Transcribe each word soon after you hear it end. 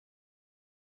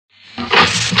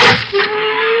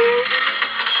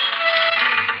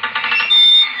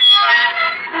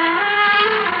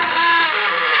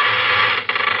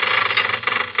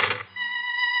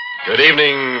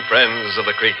evening, friends of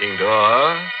the creaking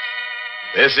door.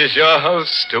 This is your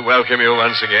host to welcome you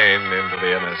once again into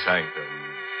the inner sanctum.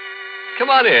 Come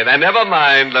on in, and never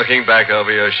mind looking back over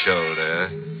your shoulder.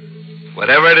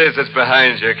 Whatever it is that's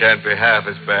behind you can't be half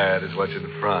as bad as what's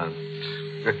in front.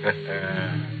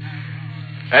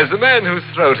 As the man whose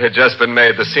throat had just been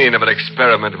made the scene of an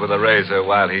experiment with a razor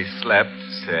while he slept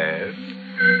said,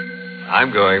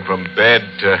 I'm going from bed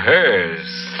to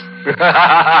hers.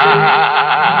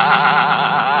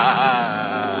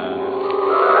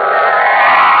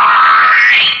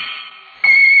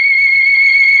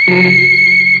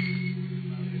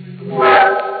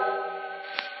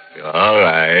 All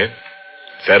right.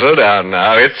 Settle down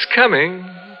now. It's coming.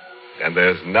 And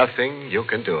there's nothing you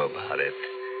can do about it.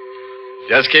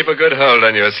 Just keep a good hold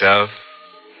on yourself.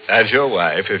 And your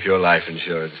wife, if your life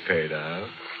insurance paid out.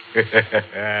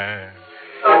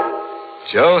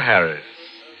 Joe Harris,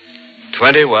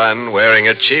 21, wearing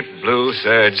a cheap blue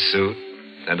serge suit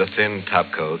and a thin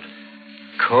topcoat,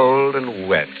 cold and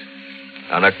wet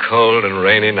on a cold and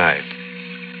rainy night,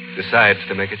 decides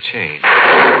to make a change.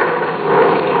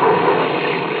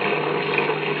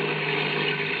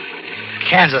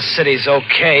 Kansas City's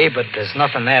okay, but there's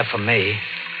nothing there for me.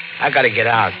 I gotta get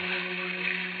out.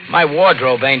 My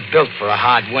wardrobe ain't built for a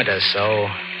hard winter, so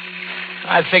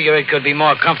I figure it could be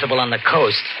more comfortable on the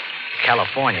coast,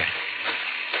 California.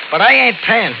 But I ain't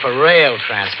paying for rail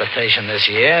transportation this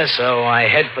year, so I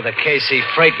head for the KC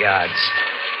freight yards.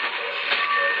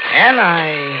 And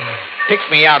I picked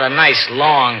me out a nice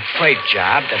long freight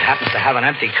job that happens to have an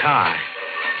empty car.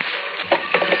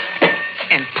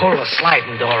 And pull the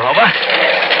sliding door over,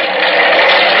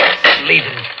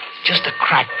 leaving just a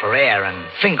crack for air and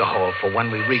finger hole for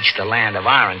when we reach the land of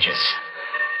oranges.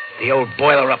 The old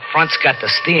boiler up front's got the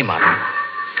steam up.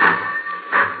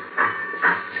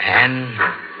 And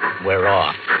we're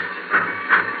off.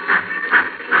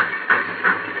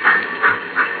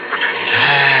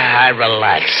 I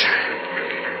relax.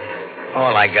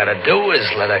 All I gotta do is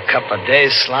let a couple of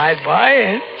days slide by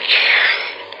and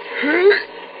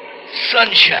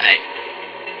sunshine.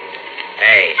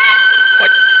 Hey.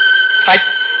 What?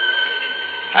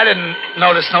 I didn't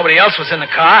notice nobody else was in the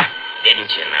car.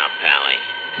 Didn't you now, Pally?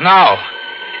 No.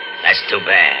 That's too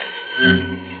bad.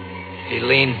 He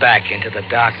leaned back into the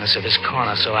darkness of his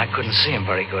corner so I couldn't see him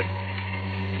very good.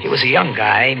 He was a young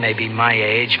guy, maybe my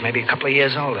age, maybe a couple of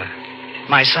years older.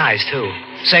 My size, too.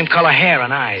 Same color hair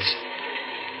and eyes.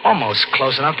 Almost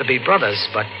close enough to be brothers,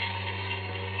 but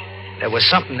there was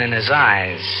something in his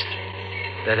eyes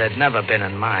that had never been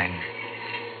in mine.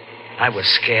 I was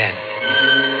scared.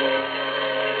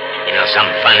 You know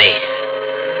something funny?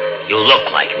 You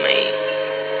look like me.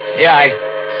 Yeah, I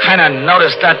kind of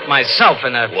noticed that myself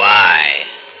in a... Why?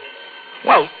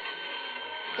 Well,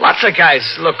 lots of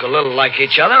guys look a little like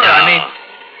each other. No. I mean...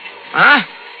 Huh?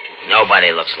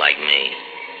 Nobody looks like me.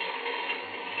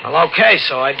 Well, okay,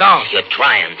 so I don't. You're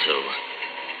trying to.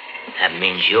 That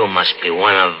means you must be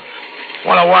one of...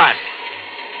 One of what?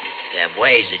 They have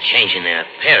ways of changing their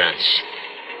appearance.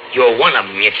 You're one of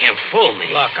them. You can't fool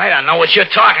me. Look, I don't know what you're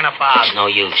talking about. It's no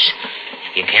use.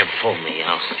 You can't fool me.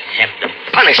 I'll have to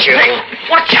punish you. Hey,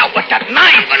 watch out with that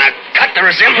knife. I'm gonna cut the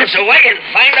resemblance away and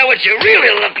find out what you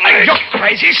really look like. You're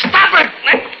crazy. Stop it.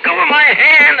 Let go of my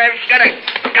hand. I've got to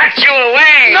cut you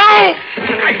away. No!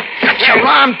 I got your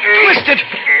arm twisted.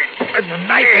 And the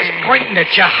knife is pointing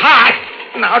at your heart.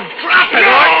 Now drop it.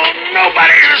 No,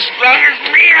 nobody's as strong as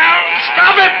me.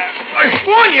 Stop it. I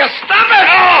warn you, stop it.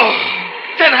 Oh.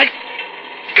 Then I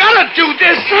gotta do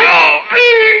this. No.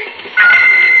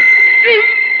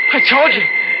 I told you.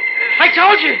 I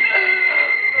told you.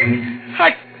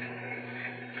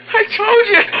 I told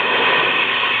you.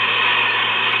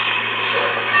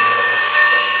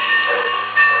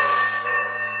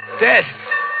 Dead.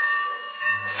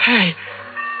 Hey.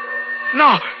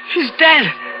 No, he's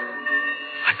dead.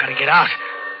 I gotta get out.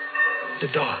 The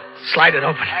door. Slide it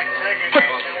open. Put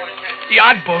the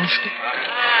odd bones.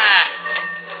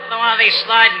 Another one of these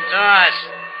sliding doors.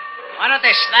 Why don't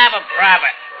they snap them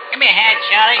proper? Give me a hand,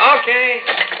 Charlie. Okay.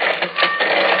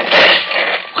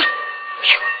 What?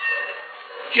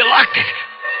 You locked it.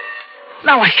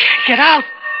 Now I can't get out.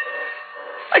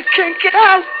 I can't get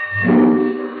out.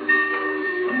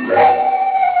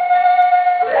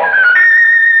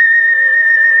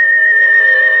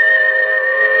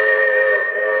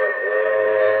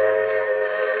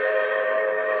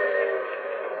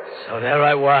 So there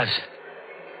I was,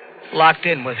 locked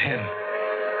in with him,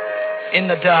 in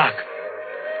the dark.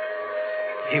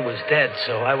 He was dead,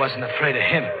 so I wasn't afraid of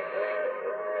him.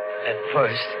 At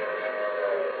first.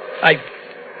 I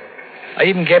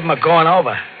even gave him a going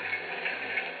over.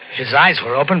 His eyes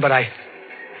were open, but I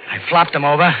I flopped him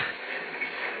over,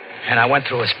 and I went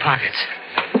through his pockets.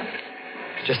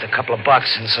 Just a couple of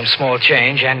bucks and some small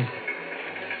change and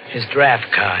his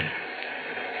draft card.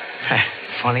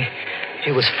 Funny,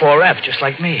 he was 4F, just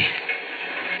like me.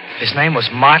 His name was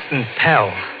Martin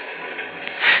Pell.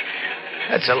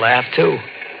 That's a laugh, too.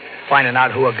 Finding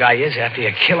out who a guy is after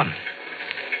you kill him.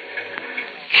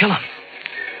 Kill him?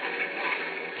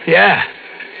 Yeah.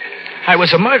 I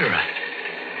was a murderer.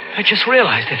 I just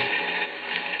realized it.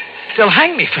 They'll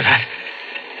hang me for that.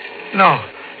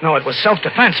 No, it was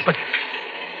self-defense, but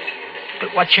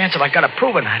what chance have I got of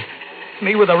proving that?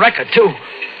 Me with a record, too.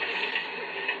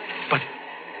 But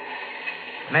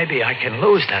maybe I can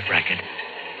lose that record.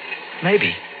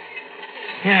 Maybe.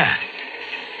 Yeah.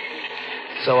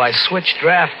 So I switched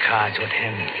draft cards with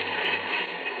him.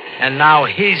 And now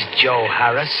he's Joe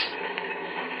Harris.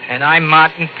 And I'm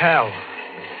Martin Pell.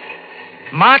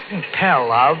 Martin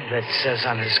Pell of, that says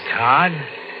on his card,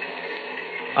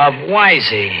 of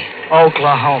Wisey,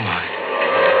 Oklahoma.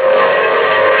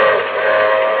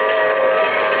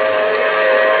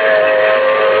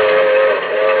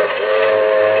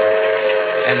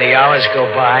 And the hours go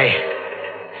by,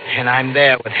 and I'm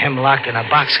there with him locked in a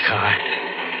boxcar.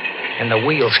 And the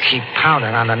wheels keep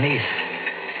pounding underneath.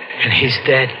 And he's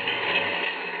dead.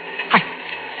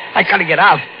 I gotta get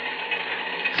out.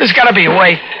 There's gotta be a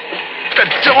way. The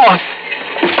door.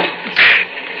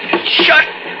 Shut.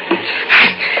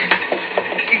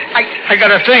 I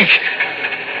gotta think.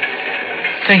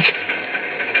 Think.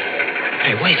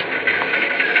 Hey, wait.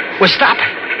 We're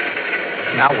stopping.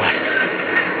 Now what?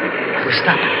 We're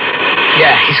stopping.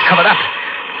 Yeah, he's covered up.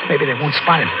 Maybe they won't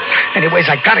spot him. Anyways,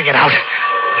 I gotta get out.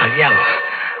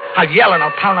 I'll yell and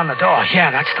I'll pound on the door.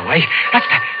 Yeah, that's the way. That's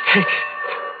the...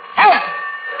 Help!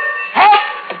 Help!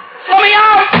 Let me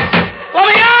out! Let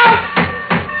me out!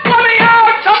 Let me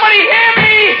out! Somebody hear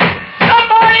me!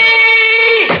 Somebody!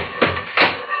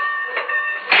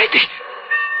 Hey,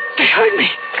 they heard me.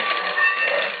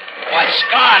 What's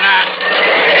gone, huh?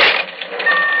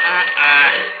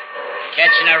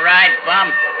 Catching a ride,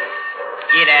 bum?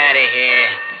 Get out of here.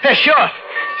 Yeah, sure.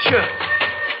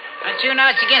 Don't you know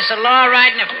it's against the law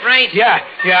riding a freight? Yeah,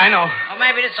 I know. Or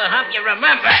maybe this'll help you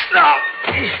remember. No.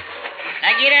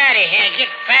 Now get out of here. Get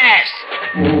fast.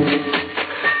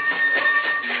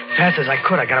 Fast as I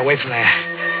could, I got away from there.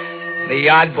 The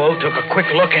yard bull took a quick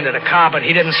look into the car, but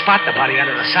he didn't spot the body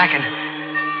under the sacking.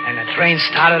 And the train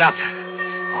started up.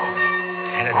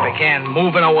 And it began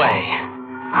moving away.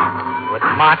 With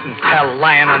Martin Pell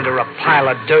lying under a pile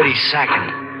of dirty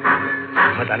sacking.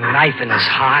 With a knife in his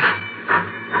heart.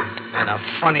 And a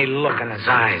funny look in his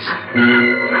eyes.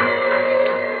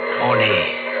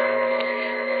 Only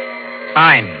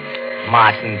I'm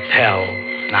Martin Pell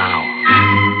now.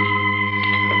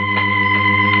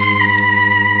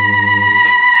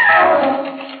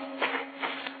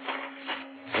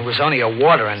 It was only a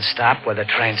watering stop where the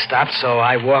train stopped, so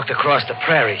I walked across the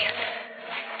prairie.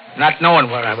 Not knowing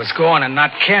where I was going and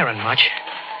not caring much.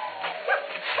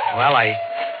 Well,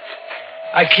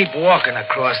 I keep walking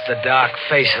across the dark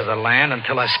face of the land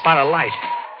until I spot a light.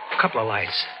 A couple of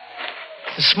lights.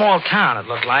 A small town, it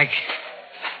looked like.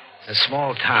 A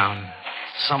small town,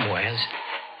 somewheres.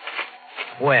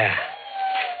 Where?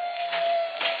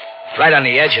 Right on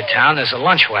the edge of town, there's a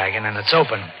lunch wagon, and it's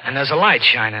open. And there's a light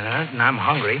shining in it, and I'm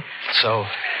hungry. So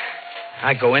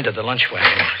I go into the lunch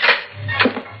wagon.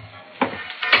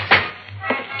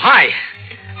 Hi.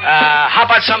 How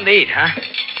about something to eat, huh?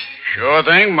 Sure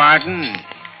thing, Martin.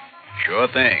 Sure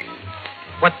thing.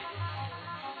 What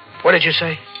did you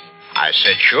say? I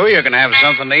said, sure, you're going to have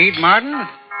something to eat, Martin.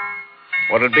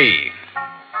 What'll it be?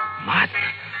 Martin?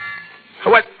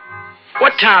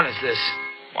 What town is this?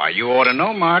 Why, you ought to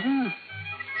know, Martin.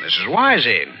 This is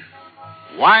Wisey.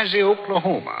 Wisey,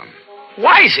 Oklahoma.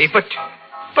 Wisey?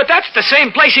 But that's the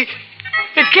same place. It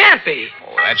can't be.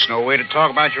 Oh, that's no way to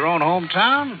talk about your own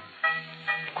hometown.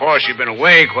 Of course, you've been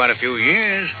away quite a few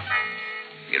years.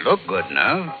 You look good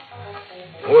enough.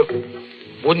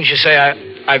 Wouldn't you say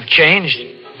I've changed?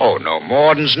 Oh, no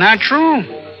more than's natural.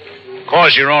 Of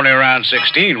course, you're only around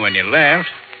 16 when you left.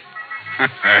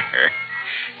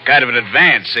 Kind of an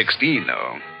advanced 16,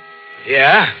 though.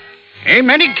 Yeah? Ain't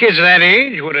many kids that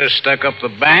age would have stuck up the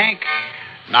bank,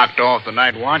 knocked off the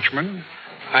night watchman.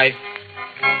 I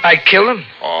killed him?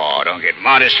 Oh, don't get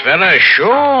modest, fella.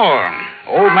 Sure.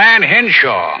 Old man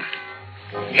Henshaw.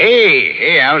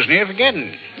 Hey, I was near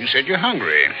forgetting. You said you're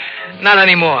hungry. Not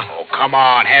anymore. Oh, come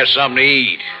on, have something to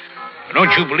eat.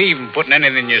 Don't you believe in putting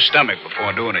anything in your stomach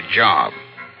before doing a job?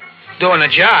 Doing a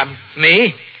job?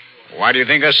 Me? Why do you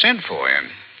think I sent for you?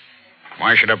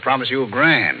 Why should I promise you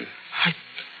 $1,000?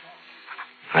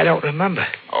 I don't remember.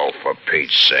 Oh, for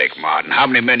Pete's sake, Martin. How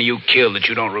many men have you killed that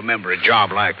you don't remember a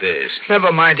job like this?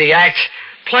 Never mind the act.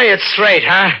 Play it straight,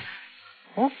 huh?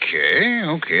 Okay.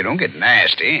 Don't get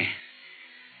nasty.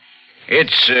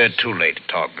 It's too late to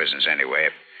talk business anyway.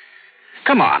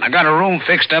 Come on, I got a room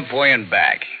fixed up for you and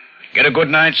back. Get a good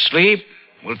night's sleep.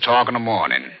 We'll talk in the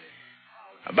morning.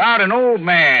 About an old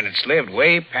man that's lived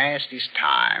way past his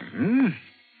time,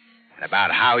 And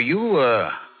about how you,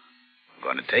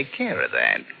 going to take care of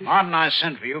that. Martin, I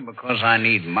sent for you because I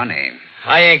need money.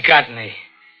 I ain't got any.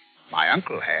 My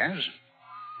uncle has.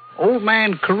 Old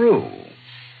man Carew.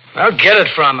 I'll get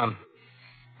it from him.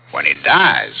 When he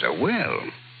dies, I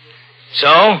will.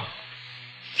 So?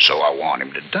 So I want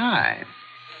him to die.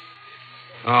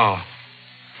 Oh.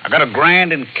 I got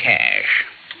 $1,000 in cash.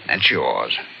 That's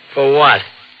yours. For what?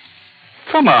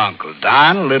 For my uncle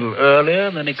dying a little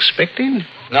earlier than expected.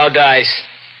 No dice.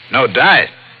 No dice?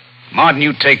 Martin,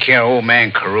 you take care of old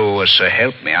man Carew, or so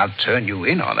help me, I'll turn you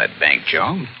in on that bank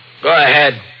job. Go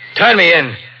ahead. Turn me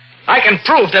in. I can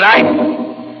prove that I...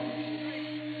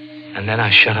 And then I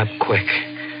shut up quick.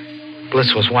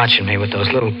 Bliss was watching me with those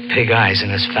little pig eyes in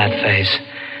his fat face.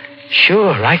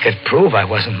 Sure, I could prove I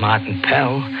wasn't Martin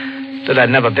Pell. That I'd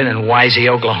never been in Wisey,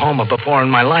 Oklahoma before in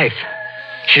my life.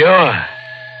 Sure.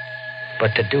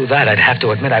 But to do that, I'd have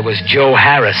to admit I was Joe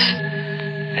Harris.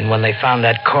 And when they found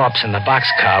that corpse in the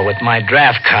boxcar with my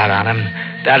draft card on him,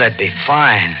 that'd be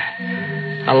fine.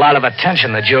 A lot of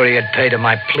attention the jury had paid to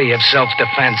my plea of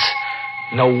self-defense.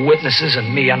 No witnesses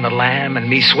and me on the lam and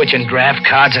me switching draft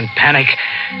cards in panic.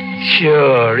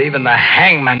 Sure, even the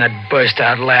hangman had burst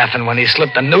out laughing when he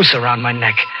slipped the noose around my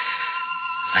neck.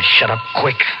 I shut up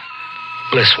quick,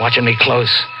 Bliss watching me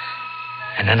close.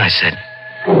 And then I said,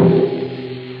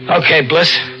 "Okay,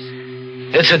 Bliss,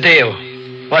 it's a deal.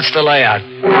 What's the layout?"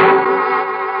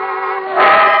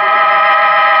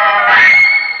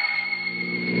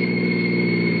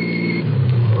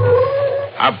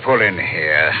 I'll pull in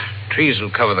here. Trees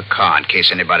will cover the car in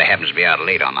case anybody happens to be out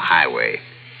late on the highway.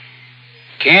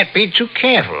 Can't be too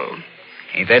careful.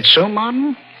 Ain't that so,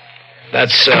 Martin?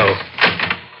 That's so.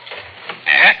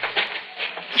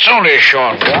 It's only a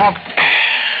short walk.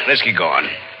 Let's get going.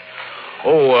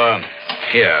 Oh,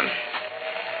 here.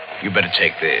 You better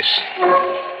take this.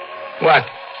 What?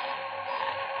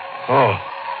 Oh,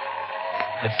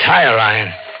 a tire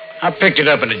iron. I picked it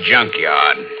up in a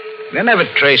junkyard. They'll never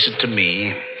trace it to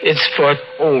me. It's for...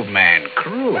 Old man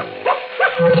Carew.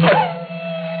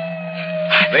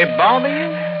 They bother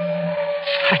you?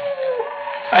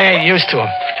 I ain't used to them.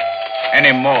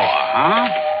 Anymore, huh?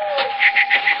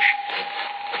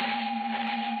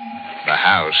 The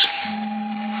house.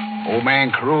 Old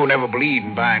man Carew never believed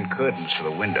in buying curtains for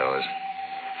the windows.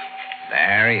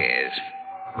 There he is,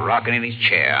 rocking in his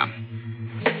chair.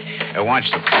 Now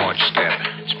watch the porch step.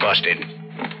 It's busted.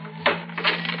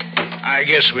 I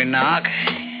guess we knock.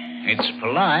 It's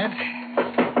polite.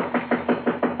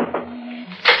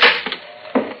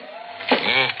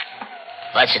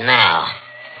 What's it now?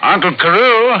 Uncle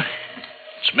Carew.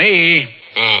 It's me.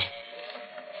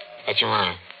 What you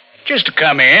want? Just to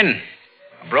come in.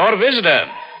 I brought a visitor.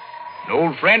 An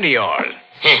old friend of yours.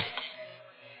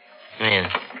 Well.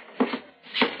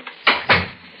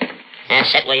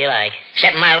 Sit where you like.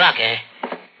 Sit in my rocker.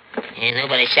 Ain't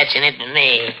nobody sits in it but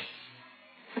me.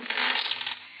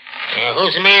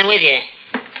 Who's the man with you?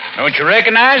 Don't you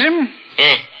recognize him?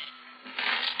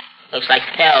 Looks like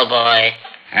Pell boy.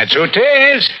 That's who it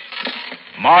is.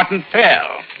 Martin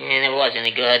Pell. Never was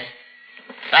any good.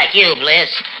 Like you,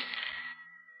 Bliss.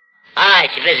 All right,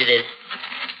 you visited.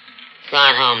 Go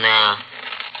on home now.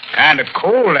 Kind of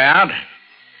cold out.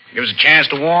 Give us a chance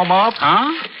to warm up, huh?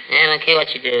 I don't care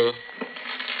what you do.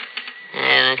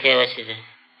 I don't care what you do.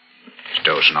 It's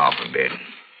dozing off a bit.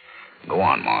 Go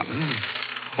on, Martin.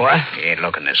 What? You ain't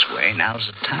looking this way. Now's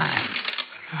the time.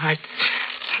 I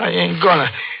ain't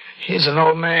gonna. He's an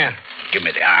old man. Give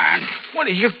me the iron. What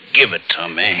are you... Give it to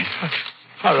me.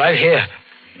 All right, here.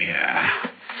 Yeah.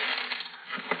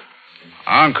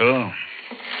 Uncle.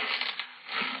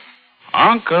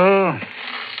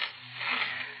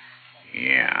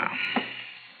 Yeah.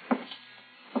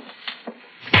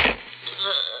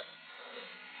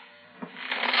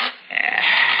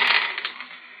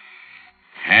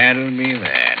 That'll be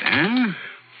that, huh?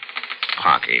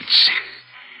 Pockets.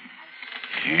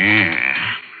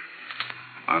 Yeah.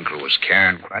 Uncle was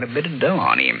carrying quite a bit of dough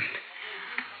on him.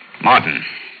 Martin.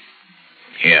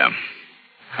 Here.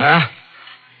 Huh?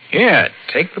 Here,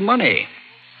 take the money.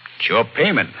 It's your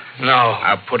payment. No.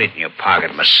 I'll put it in your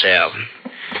pocket myself.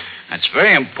 That's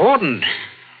very important.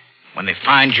 When they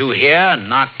find you here,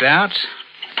 knocked out,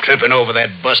 tripping over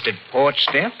that busted porch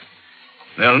step,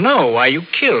 They'll know why you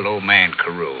killed old man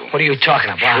Carew. What are you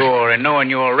talking about? Sure, and knowing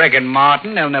you're Regan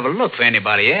Martin, they'll never look for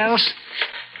anybody else.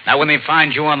 Now, when they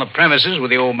find you on the premises with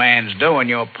the old man's dough in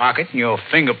your pocket and your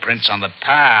fingerprints on the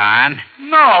tire iron...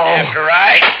 No! After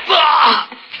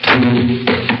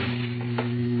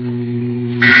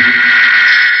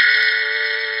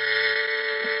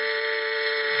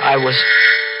I was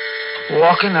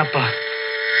walking up a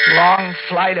long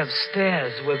flight of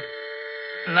stairs with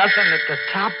nothing at the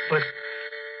top but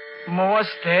more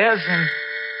stairs and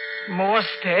more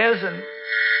stairs, and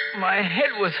my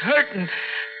head was hurting.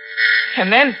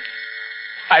 And then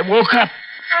I woke up.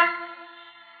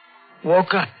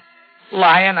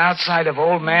 Lying outside of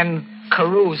old man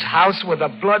Carew's house with a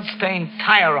blood-stained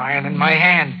tire iron in my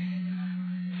hand.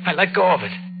 I let go of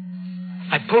it.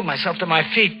 I pulled myself to my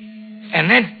feet. And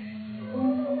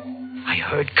then I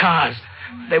heard cars.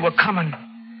 They were coming.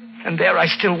 And there I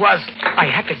still was. I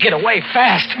had to get away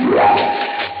fast.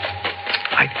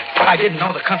 I didn't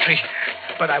know the country,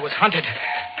 but I was hunted.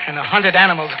 And the hunted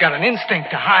animals got an instinct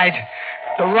to hide,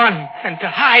 to run, and to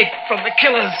hide from the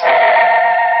killers.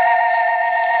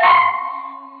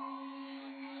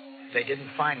 They didn't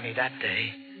find me that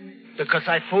day because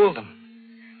I fooled them.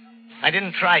 I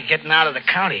didn't try getting out of the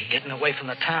county, getting away from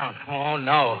the town. Oh,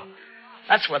 no.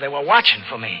 That's where they were watching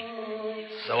for me.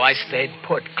 So I stayed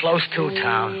put close to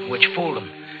town, which fooled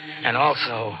them. And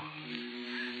also,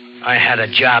 I had a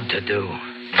job to do.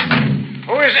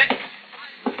 Who is it?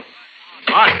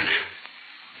 Martin.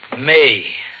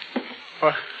 Me.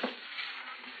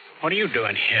 What are you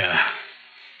doing here?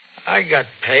 I got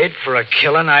paid for a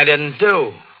killing I didn't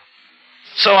do.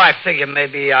 So I figured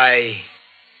maybe I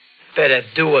better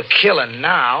do a killing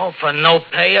now for no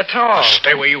pay at all.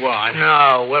 Stay where you are.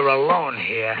 No, we're alone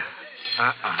here.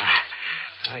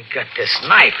 I got this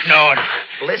knife. No.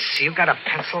 Bliss, you got a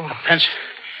pencil? A pencil?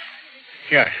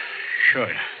 Yeah,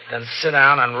 sure. Then sit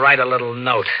down and write a little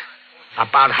note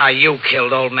about how you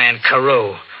killed old man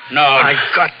Carew. No. I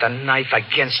got the knife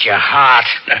against your heart.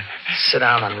 Sit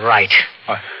down and write.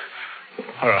 All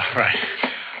right.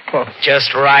 Well,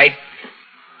 just write.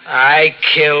 I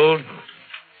killed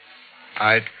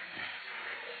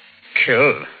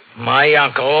my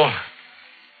uncle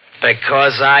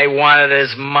because I wanted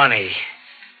his money.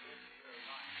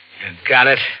 You got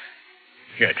it?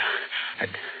 Good. I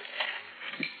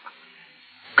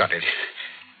got it.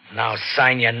 Now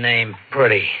sign your name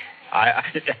pretty. I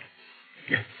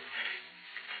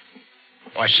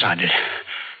signed it.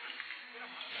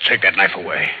 Take that knife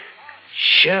away.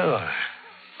 Sure.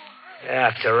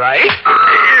 After right.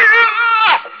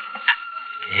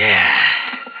 Yeah.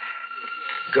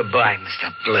 Goodbye,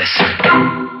 Mr. Bliss.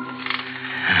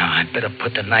 Now, I'd better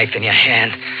put the knife in your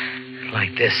hand.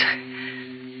 Like this.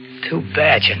 Too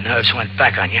bad your nerves went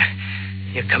back on you.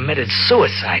 You committed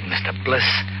suicide, Mr. Bliss.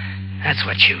 That's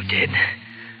what you did.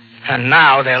 And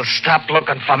now they'll stop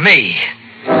looking for me.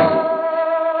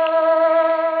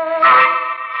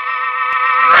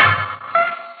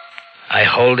 I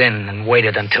holed in and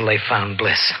waited until they found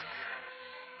Bliss.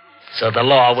 So the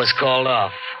law was called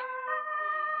off.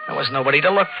 There was nobody to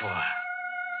look for.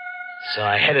 So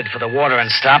I headed for the watering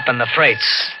stop and the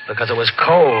freights because it was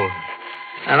cold.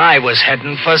 And I was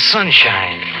heading for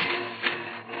sunshine.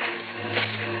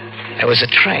 There was a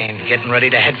train getting ready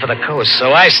to head for the coast,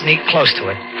 so I sneaked close to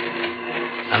it.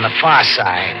 On the far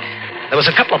side, there was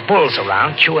a couple of bulls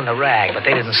around chewing the rag, but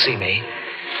they didn't see me.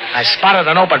 I spotted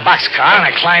an open boxcar, and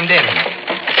I climbed in.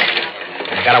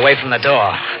 I got away from the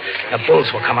door. The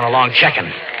bulls were coming along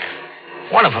checking.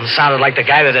 One of them sounded like the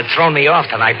guy that had thrown me off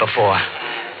the night before.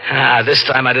 This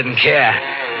time I didn't care.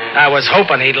 I was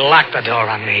hoping he'd lock the door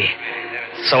on me.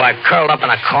 So I curled up in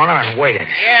a corner and waited.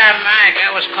 Yeah, Mike, that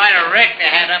was quite a wreck they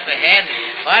had up ahead.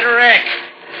 Quite a wreck.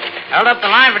 Held up the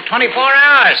line for 24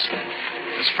 hours.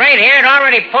 This freight here had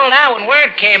already pulled out when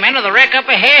word came in of the wreck up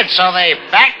ahead, so they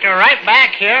backed her right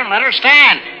back here and let her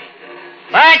stand.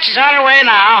 But she's on her way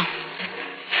now.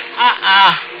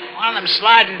 One of them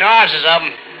sliding doors is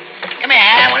open. Give me a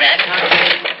hand with it.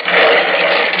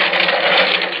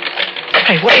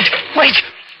 Hey, wait.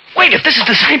 If this is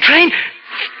the same train...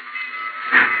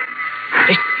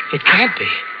 It can't be.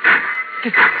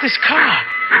 This car.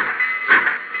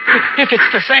 If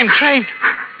it's the same train,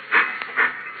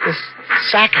 this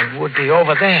second would be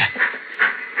over there.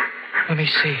 Let me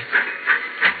see.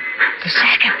 The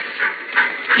second.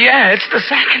 Yeah, it's the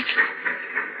second.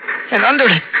 And under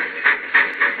it,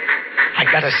 I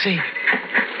gotta see.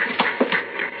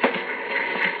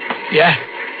 Yeah,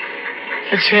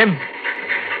 it's him.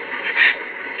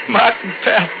 Martin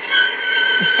Pell.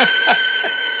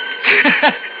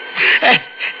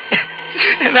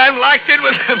 And I'm locked in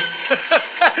with him.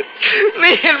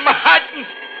 Me and Martin,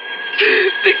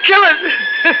 the killers.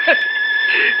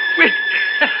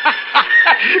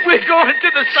 We're going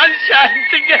to the sunshine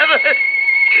together.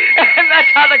 And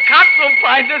that's how the cops will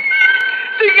find us.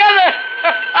 Together.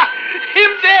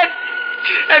 Him dead.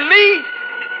 And me.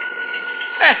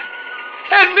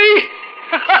 And me.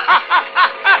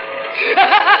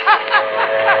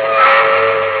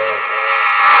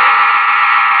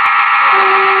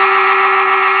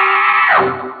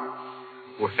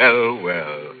 Well,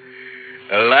 well.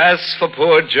 Alas for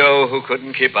poor Joe, who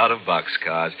couldn't keep out of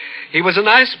boxcars. He was a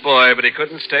nice boy, but he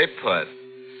couldn't stay put.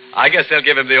 I guess they'll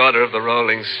give him the Order of the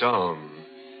Rolling Stone.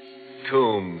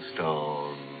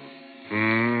 Tombstone.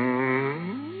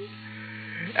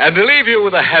 And to leave you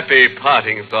with a happy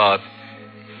parting thought,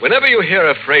 whenever you hear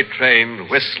a freight train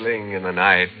whistling in the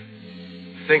night,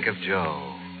 think of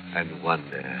Joe and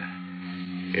wonder,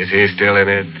 is he still in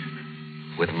it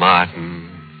with Martin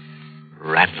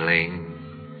rattling?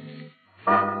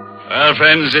 Well,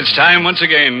 friends, it's time once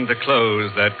again to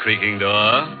close that creaking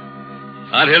door.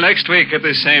 Until next week at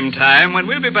the same time, when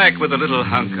we'll be back with a little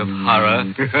hunk of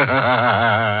horror.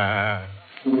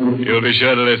 You'll be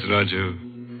sure to listen, won't you?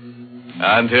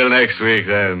 Until next week,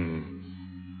 then.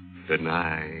 Good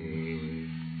night.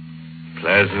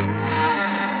 Pleasant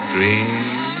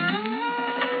dreams.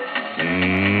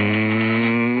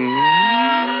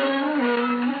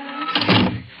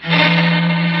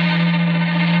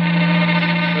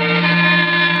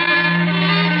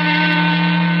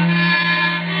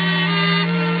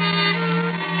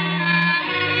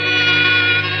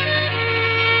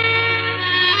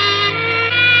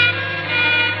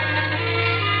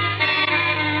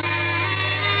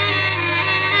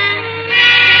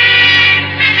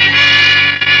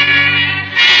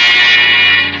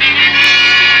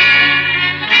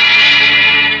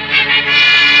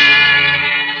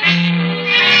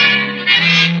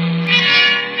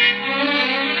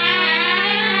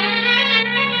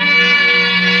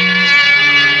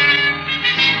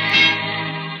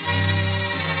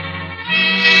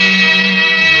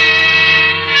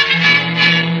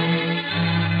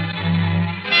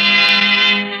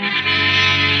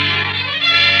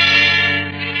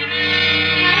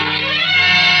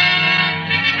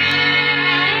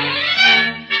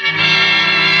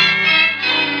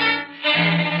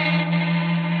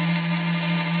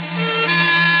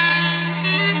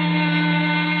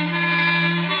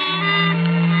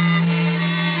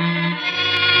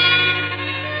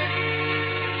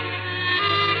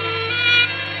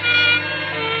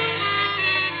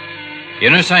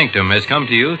 Inner Sanctum has come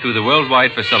to you through the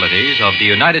worldwide facilities of the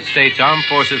United States Armed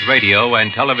Forces Radio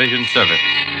and Television Service.